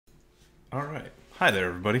All right. Hi there,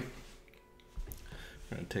 everybody.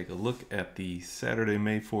 We're going to take a look at the Saturday,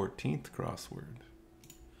 May 14th crossword.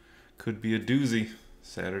 Could be a doozy.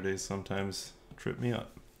 Saturdays sometimes trip me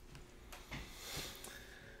up.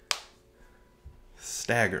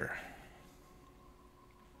 Stagger.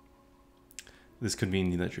 This could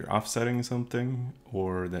mean that you're offsetting something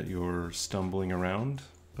or that you're stumbling around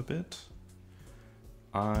a bit.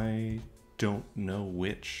 I don't know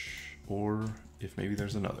which, or if maybe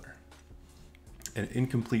there's another. An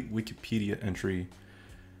incomplete Wikipedia entry,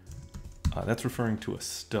 that's referring to a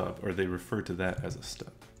stub, or they refer to that as a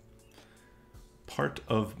stub. Part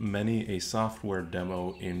of many a software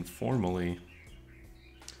demo informally.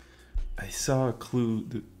 I saw a clue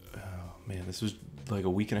that, oh man, this was like a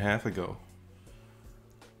week and a half ago.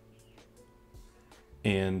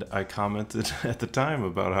 And I commented at the time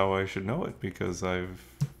about how I should know it because I've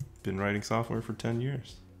been writing software for 10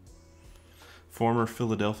 years. Former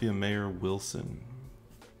Philadelphia Mayor Wilson.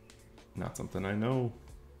 Not something I know.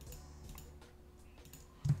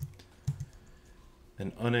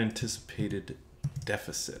 An unanticipated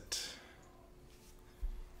deficit.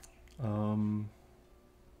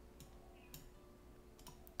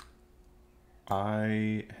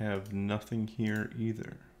 I have nothing here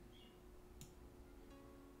either.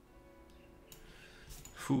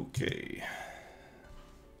 Okay.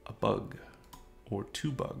 A bug. Or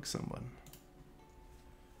to bug someone.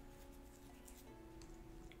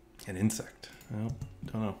 An insect. Well,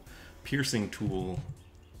 don't know. Piercing tool.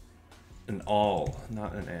 An awl,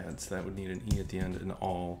 not an adze. That would need an E at the end. An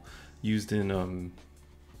awl. Used in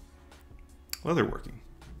leatherworking.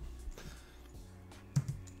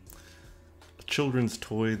 A children's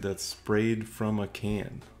toy that's sprayed from a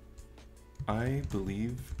can. I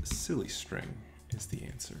believe silly string is the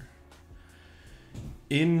answer.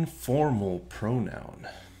 Informal pronoun.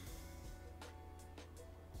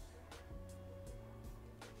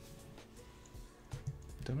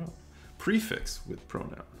 Don't know. Prefix with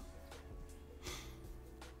pronoun.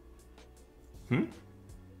 You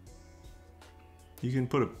can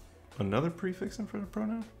put another prefix in front of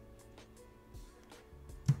pronoun?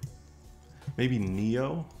 Maybe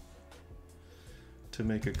neo? To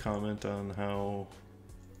make a comment on how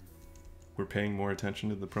we're paying more attention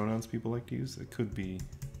to the pronouns people like to use. It could be.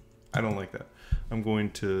 I don't like that. I'm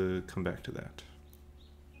going to come back to that.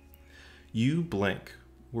 You blank.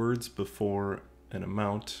 Words before an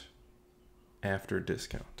amount after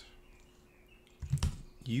discount.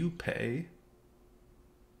 You pay.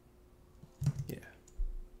 Yeah.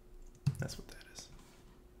 That's what that is.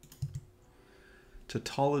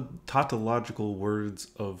 Tautological words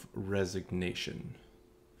of resignation.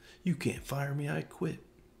 You can't fire me, I quit.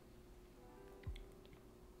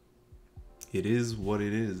 It is what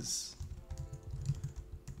it is.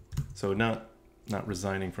 So not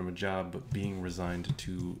resigning from a job, but being resigned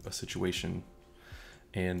to a situation.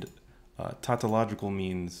 And tautological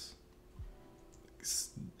means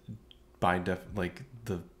like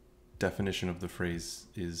the definition of the phrase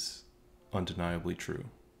is undeniably true.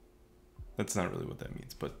 That's not really what that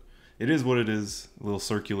means, but it is what it is, a little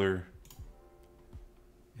circular,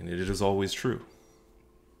 and it is always true.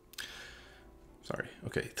 Sorry.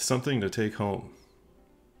 Okay, something to take home.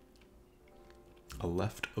 A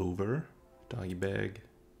leftover doggy bag.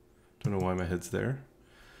 Don't know why my head's there.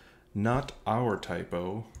 Not our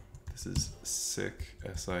typo. This is sick,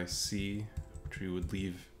 S-I-C, which we would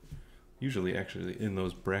leave usually actually in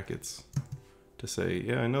those brackets to say,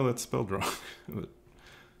 yeah, I know that's spelled wrong, but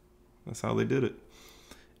that's how they did it.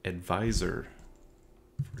 Advisor,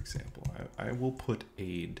 for example. I will put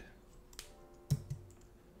aid.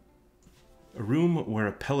 A room where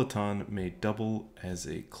a Peloton may double as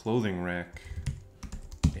a clothing rack.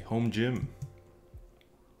 A home gym.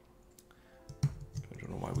 I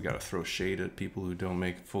don't know why we gotta throw shade at people who don't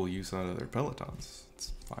make full use out of their Pelotons.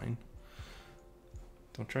 It's fine.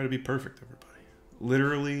 Don't try to be perfect, everybody.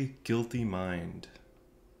 Literally, guilty mind.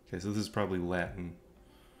 Okay, so this is probably Latin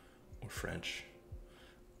or French.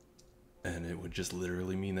 And it would just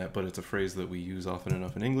literally mean that, but it's a phrase that we use often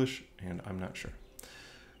enough in English, and I'm not sure.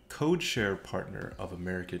 Code share partner of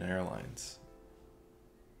American Airlines.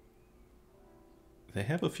 They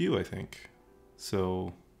have a few, I think.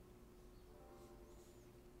 So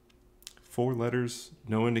 4 letters,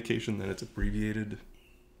 no indication that it's abbreviated.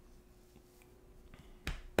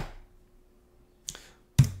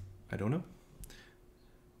 I don't know.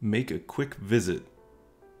 Make a quick visit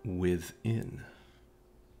within.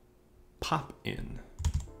 Pop in.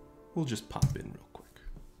 We'll just pop in real quick.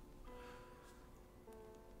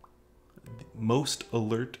 Most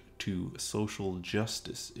alert to social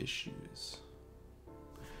justice issues.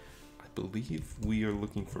 believe we are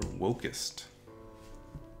looking for wokest.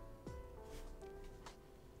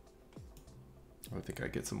 I think I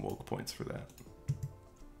get some woke points for that.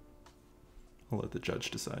 I'll let the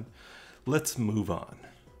judge decide. Let's move on.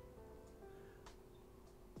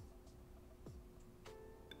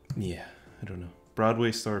 Yeah, I don't know.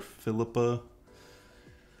 Broadway star Philippa.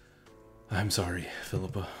 I'm sorry,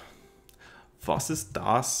 Philippa. Was ist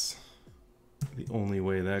das? The only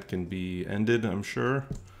way that can be ended, I'm sure.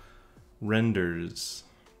 Renders.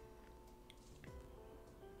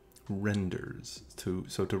 Renders.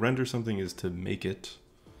 So to render something is to make it,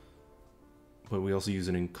 but we also use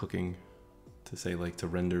it in cooking to say like to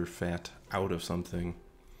render fat out of something.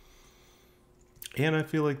 And I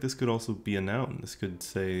feel like this could also be a noun. This could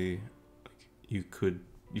say, like, you could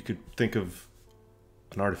think of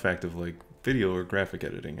an artifact of like video or graphic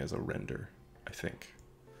editing as a render, I think.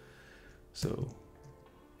 So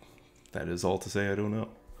that is all to say I don't know.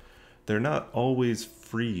 They're not always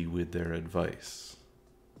free with their advice.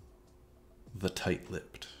 The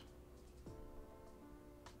tight-lipped.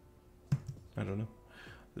 I don't know.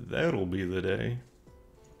 That'll be the day.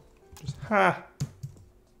 Just ha!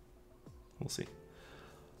 We'll see.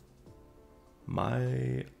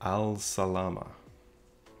 My al-Salama.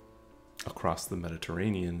 Across the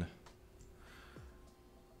Mediterranean.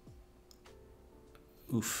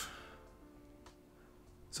 Oof.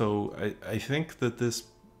 So I think that this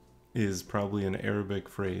is probably an Arabic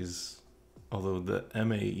phrase, although the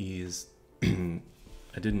MAE is, I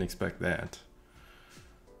didn't expect that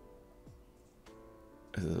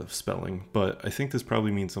as a spelling, but I think this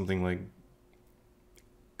probably means something like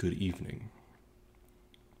good evening.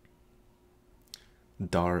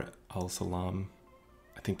 Dar al-Salam,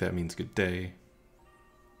 I think that means good day.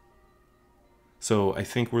 So I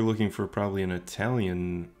think we're looking for probably an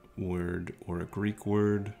Italian word or a Greek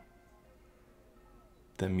word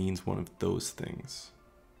that means one of those things.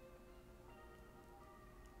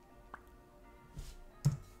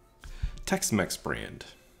 Tex-Mex brand.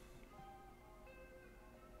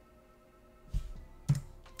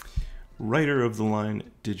 Writer of the line,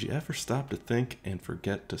 did you ever stop to think and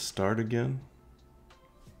forget to start again?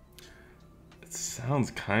 It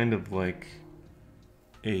sounds kind of like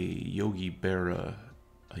a Yogi Berra,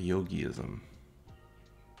 a yogiism.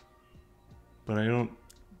 But I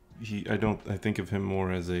think of him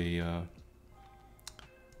more as a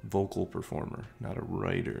vocal performer, not a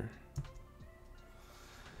writer.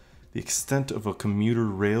 The extent of a commuter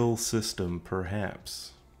rail system,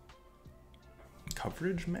 perhaps.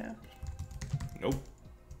 Coverage map? Nope.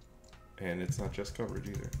 And it's not just coverage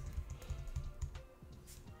either.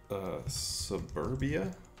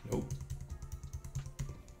 Suburbia? Nope.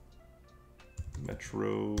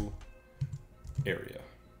 Metro area.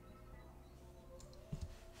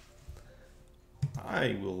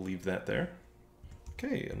 I will leave that there.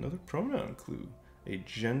 Okay, another pronoun clue. A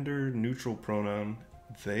gender-neutral pronoun,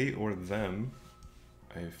 they or them,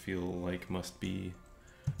 I feel like must be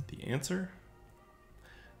the answer.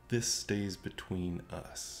 This stays between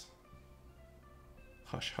us.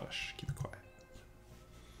 Hush, hush, keep it quiet.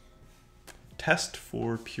 Test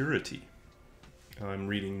for purity. I'm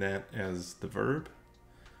reading that as the verb.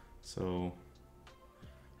 So,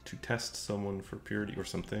 to test someone for purity, or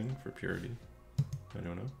something for purity. I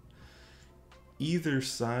don't know. Either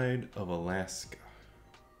side of Alaska.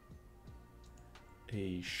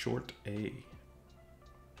 A short A.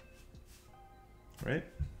 Right?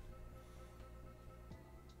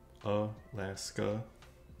 Alaska.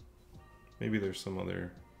 Maybe there's some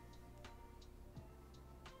other...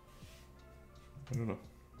 I don't know.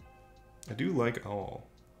 I do like all.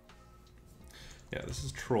 Yeah, this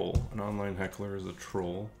is troll. An online heckler is a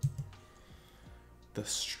troll. The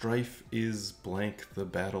strife is blank, the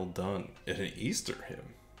battle done. An Easter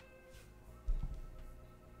hymn.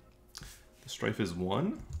 The strife is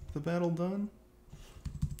won, the battle done.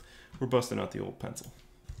 We're busting out the old pencil.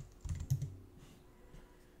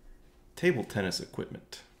 Table tennis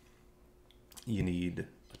equipment. You need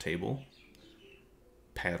a table,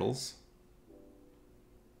 paddles,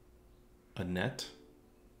 a net,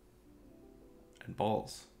 and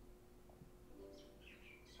balls.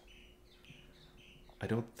 I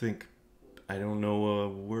don't know a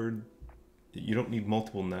word. You don't need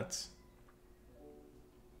multiple nets.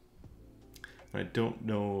 I don't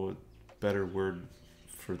know a better word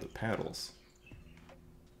for the paddles.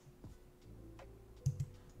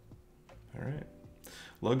 All right.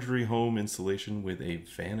 Luxury home installation with a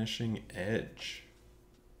vanishing edge.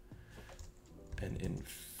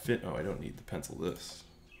 Oh, I don't need to pencil this.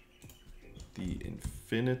 The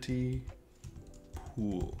infinity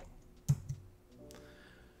pool.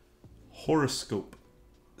 Horoscope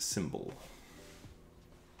symbol.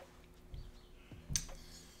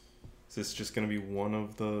 Is this just going to be one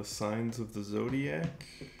of the signs of the zodiac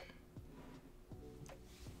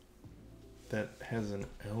that has an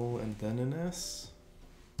L and then an S?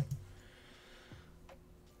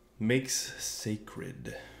 Makes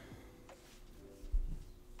sacred.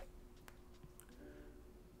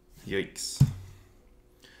 Yikes.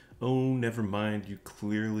 Oh, never mind. You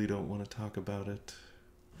clearly don't want to talk about it.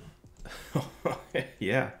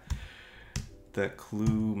 Yeah. That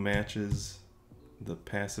clue matches the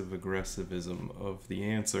passive aggressivism of the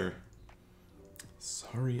answer.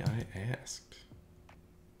 Sorry I asked.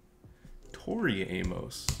 Tori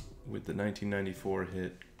Amos with the 1994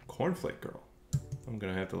 hit Cornflake Girl. I'm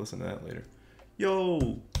gonna have to listen to that later.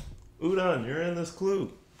 Yo, Udon, you're in this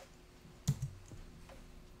clue.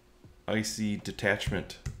 Icy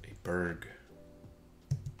detachment, a berg.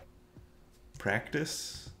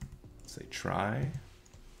 Practice, say try.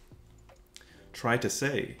 Try to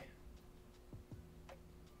say.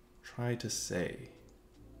 Try to say.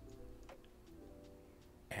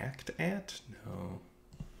 Act at? No.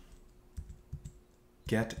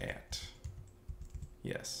 Get at.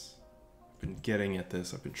 Yes. I've been getting at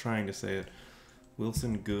this. I've been trying to say it.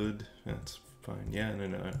 Wilson Good. That's fine. Yeah,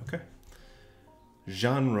 no. Okay.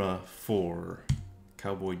 Genre for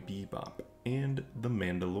Cowboy Bebop and The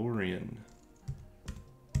Mandalorian.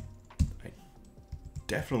 I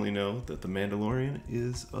definitely know that The Mandalorian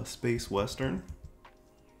is a space western.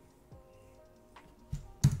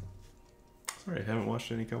 Sorry, I haven't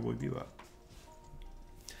watched any Cowboy Bebop.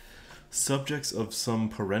 Subjects of some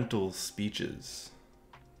parental speeches.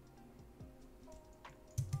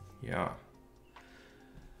 Yeah.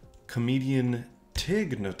 Comedian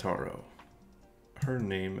Tig Notaro. Her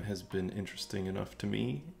name has been interesting enough to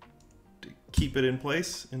me to keep it in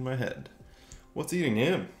place in my head. What's eating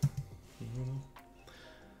him?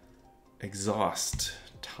 Exhaust.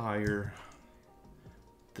 Tire.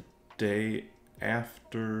 The day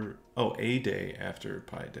after... Oh, a day after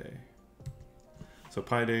Pi Day. So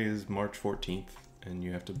Pi Day is March 14th, and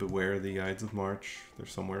you have to beware the Ides of March. They're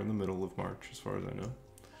somewhere in the middle of March, as far as I know.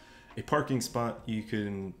 A parking spot, you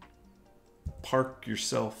can park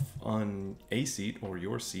yourself on a seat or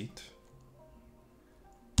your seat.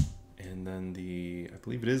 And then I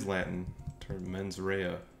believe it is Latin term mens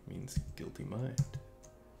rea, means guilty mind.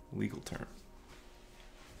 Legal term.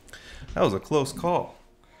 That was a close call.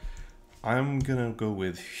 I'm gonna go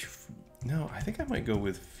with, no, I think I might go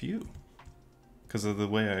with few. Because of the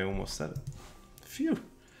way I almost said it. Few.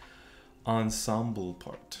 Ensemble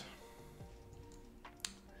part.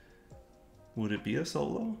 Would it be a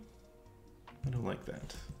solo? I don't like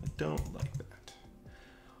that. I don't like that.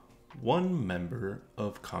 One member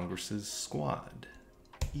of Congress's squad.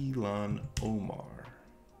 Elon Omar.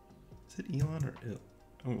 Is it Elon or Il?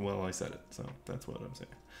 Oh, well, I said it, so that's what I'm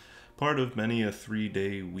saying. Part of many a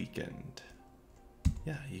 3-day weekend.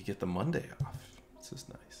 Yeah, you get the Monday off. This is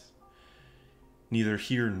nice. Neither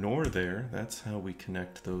here nor there. That's how we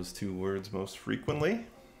connect those two words most frequently.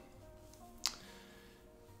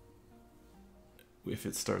 If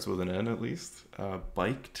it starts with an N at least.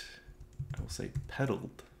 Biked. I will say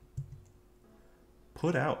pedaled.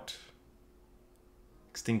 Put out.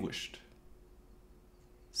 Extinguished.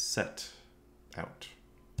 Set out.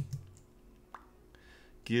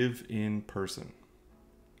 Give in person.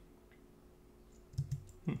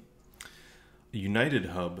 United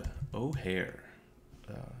Hub. O'Hare.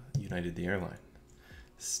 United the airline.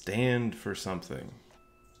 Stand for something.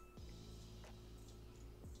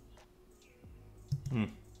 I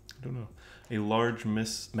don't know. A large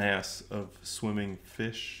mass of swimming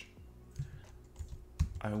fish.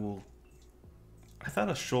 I thought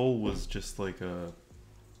a shoal was just like a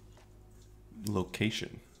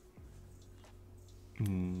location.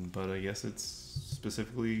 But I guess it's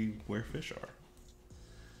specifically where fish are.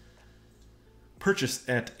 Purchased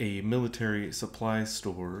at a military supply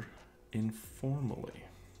store informally.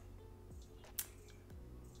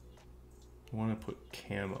 I want to put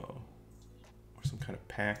camo or some kind of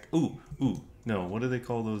pack. Ooh, no, what do they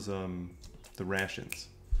call those, the rations?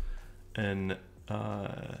 And,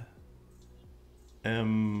 darn.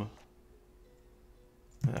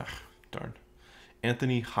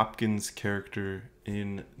 Anthony Hopkins' character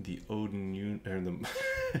in the Odin, or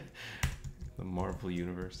the Marvel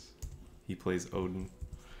universe. He plays Odin.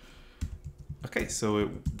 Okay,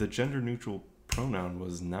 so the gender-neutral pronoun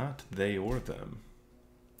was not they or them.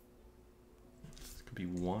 This could be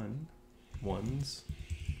ones.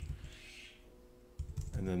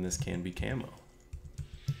 And then this can be camo.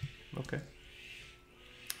 Okay.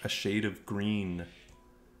 A shade of green.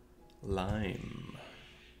 Lime.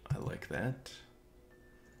 I like that.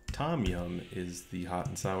 Tom Yum is the hot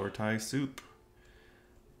and sour Thai soup.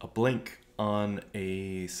 A blank on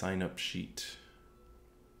a sign-up sheet.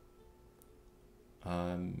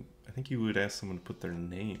 I think you would ask someone to put their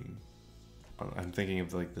name. I'm thinking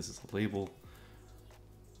of like this is a label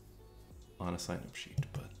on a sign-up sheet,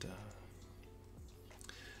 but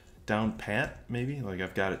down pat maybe? Like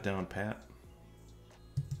I've got it down pat.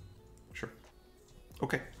 Sure.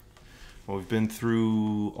 Okay. Well, we've been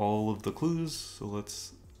through all of the clues, so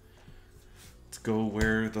let's go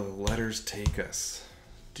where the letters take us.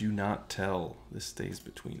 Do not tell. This stays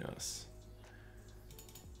between us.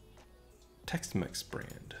 Tex-Mex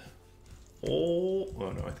brand. Oh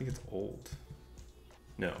no, I think it's old.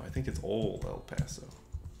 No, I think it's old El Paso.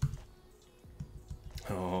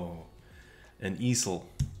 Oh, an easel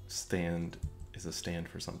stand is a stand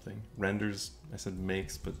for something. Renders, I said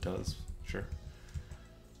makes, but does. Sure.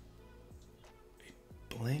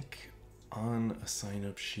 A blank on a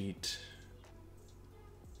sign-up sheet.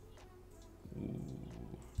 Ooh,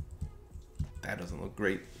 that doesn't look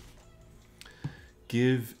great.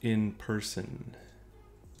 Give in person.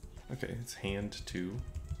 Okay, it's hand too.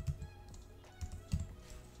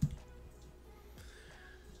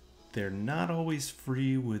 They're not always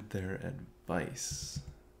free with their advice.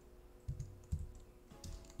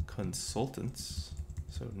 Consultants,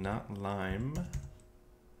 so not lime.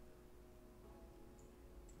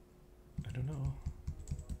 I don't know.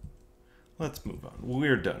 Let's move on.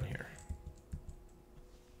 We're done here.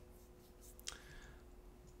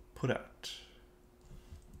 Put out.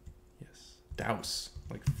 Yes. Douse,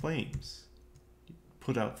 like flames.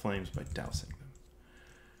 Put out flames by dousing them.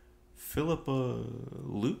 Philippa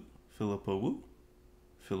Lou? Philippa Woo?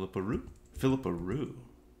 Philippa Roo? Philippa Roo.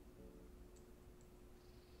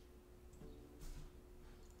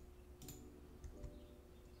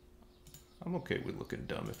 I'm okay with looking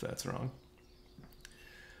dumb if that's wrong.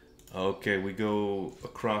 Okay, we go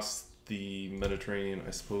across the Mediterranean,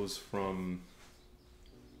 I suppose, from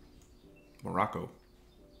Morocco.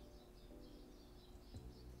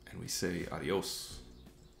 And we say adios.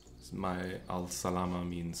 My al-salama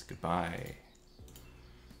means goodbye.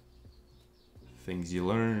 Things you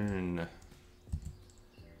learn.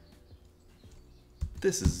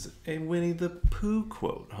 This is a Winnie the Pooh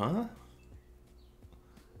quote, huh?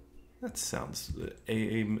 That sounds...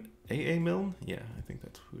 A.A. Milne? Yeah, I think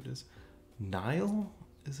that's who it is. Nile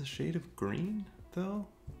is a shade of green, though?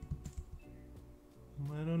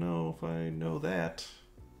 I don't know if I know that.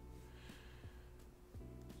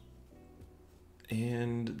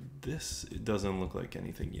 And this doesn't look like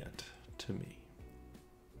anything yet to me.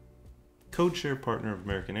 Codeshare partner of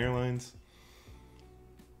American Airlines.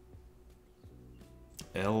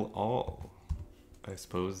 El All. I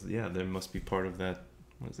suppose, yeah, they must be part of that,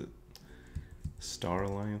 what is it? Star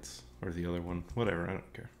Alliance? Or the other one? Whatever, I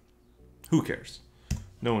don't care. Who cares?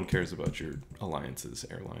 No one cares about your alliances,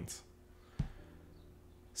 airlines.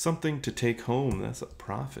 Something to take home, that's a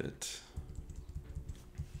profit.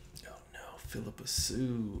 Oh no, Philippa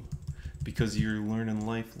Sue. Because you're learning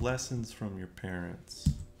life lessons from your parents.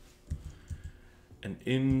 An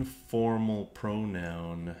informal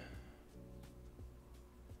pronoun.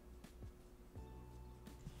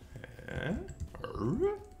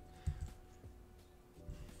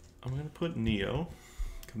 I'm gonna put Neo.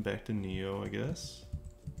 Come back to Neo, I guess.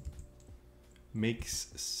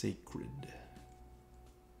 Makes sacred.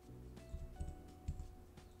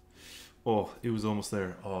 Oh, it was almost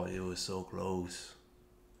there. Oh, it was so close.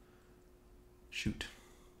 Shoot.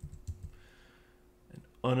 An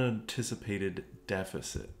unanticipated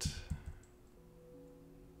deficit.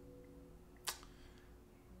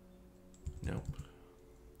 Nope.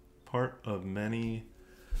 Part of many.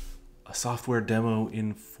 A software demo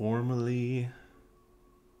informally.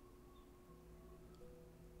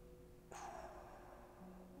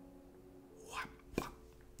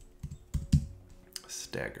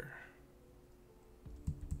 Stagger.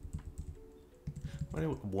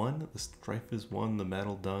 One, the strife is won, the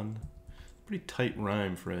battle done. Pretty tight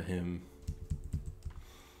rhyme for a hymn.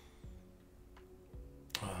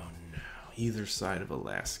 Oh no, either side of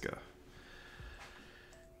Alaska.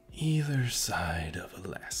 Either side of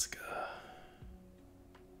Alaska.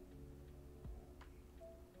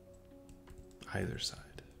 Either side.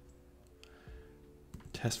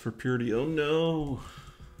 Test for purity. Oh no.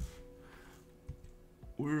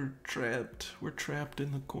 We're trapped. We're trapped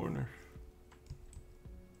in the corner.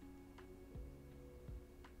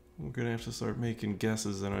 We're gonna have to start making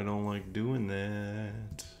guesses, and I don't like doing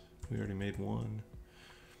that. We already made one.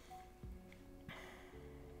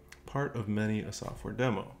 Part of many a software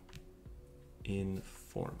demo.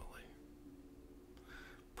 Informally.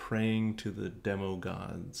 praying to the demo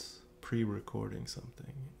gods, pre-recording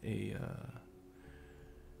something.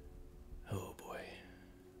 Oh boy.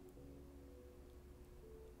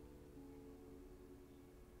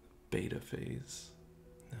 Beta phase.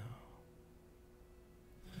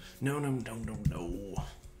 No. No.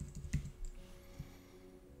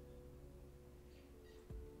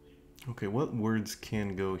 Okay, what words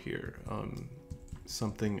can go here?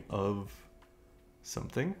 Something of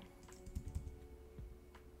something.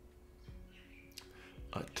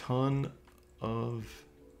 A ton of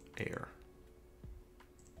air.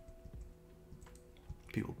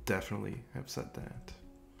 People definitely have said that.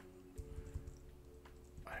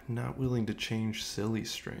 I'm not willing to change silly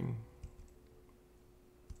string.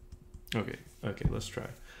 Okay, let's try.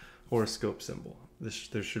 Horoscope symbol.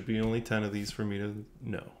 There should be only 10 of these for me to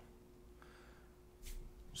know.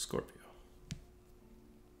 Scorpio.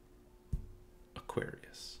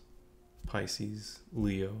 Aquarius. Pisces.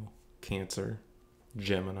 Leo. Cancer.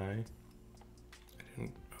 Gemini.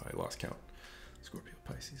 I lost count. Scorpio,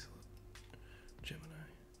 Pisces, Gemini.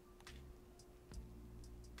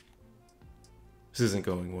 This isn't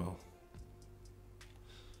going well.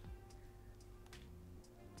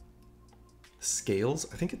 Scales?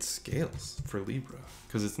 I think it's scales for Libra,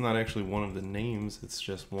 because it's not actually one of the names, it's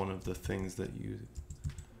just one of the things that you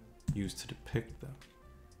use to depict them.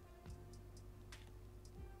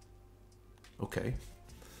 Okay.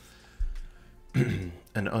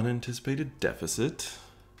 An unanticipated deficit.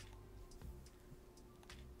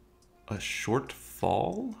 A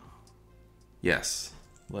shortfall? Yes.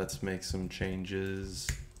 Let's make some changes.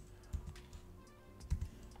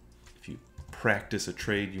 If you practice a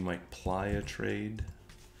trade, you might ply a trade.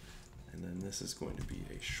 And then this is going to be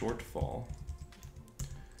a shortfall.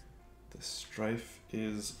 The strife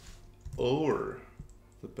is o'er.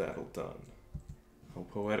 The battle done. How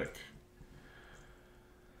poetic.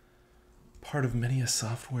 Part of many a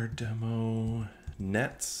software demo.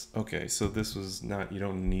 Nets. Okay, so this was not, you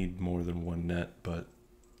don't need more than one net, but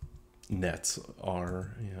nets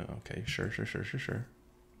are, yeah, okay, sure.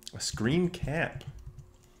 A screen cap.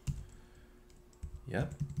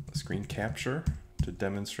 Yep, a screen capture to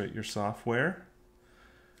demonstrate your software.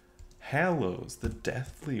 Hallows, the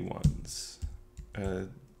deathly ones.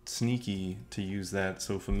 Sneaky to use that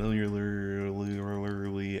so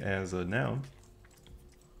familiarly as a noun.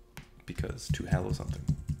 Because to hallow something.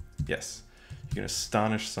 Yes, you can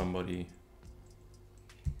astonish somebody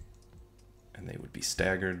and they would be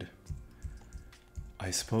staggered.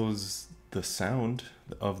 I suppose the sound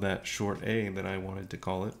of that short A that I wanted to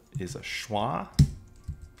call it is a schwa.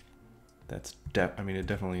 That's I mean, it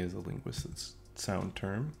definitely is a linguist's sound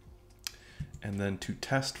term. And then to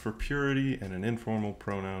test for purity and an informal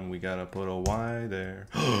pronoun, we gotta put a Y there.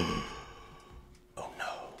 Oh no.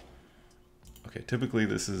 Okay, typically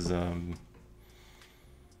this is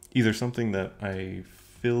either something that I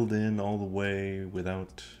filled in all the way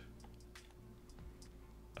without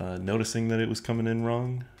noticing that it was coming in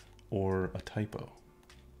wrong, or a typo.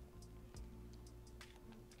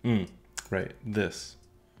 Right, this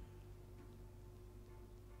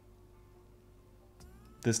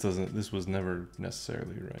was never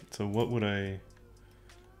necessarily right. So what would I,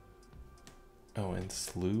 oh, and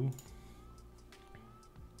slew?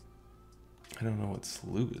 I don't know what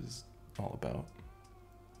slew is all about.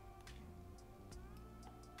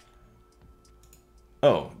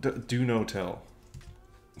 Oh, do no tell.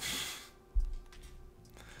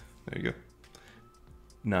 There you go.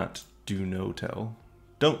 Not do no tell.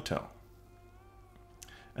 Don't tell.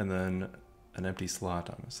 And then an empty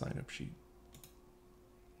slot on a sign-up sheet.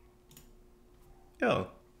 Yo,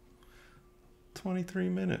 23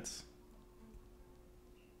 minutes.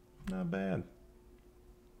 Not bad.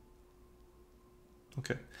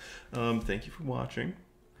 Okay. Thank you for watching.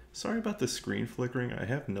 Sorry about the screen flickering. I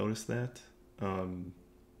have noticed that. I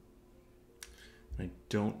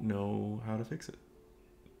don't know how to fix it.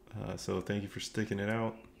 So thank you for sticking it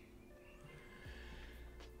out.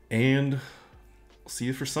 And I'll see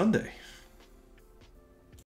you for Sunday.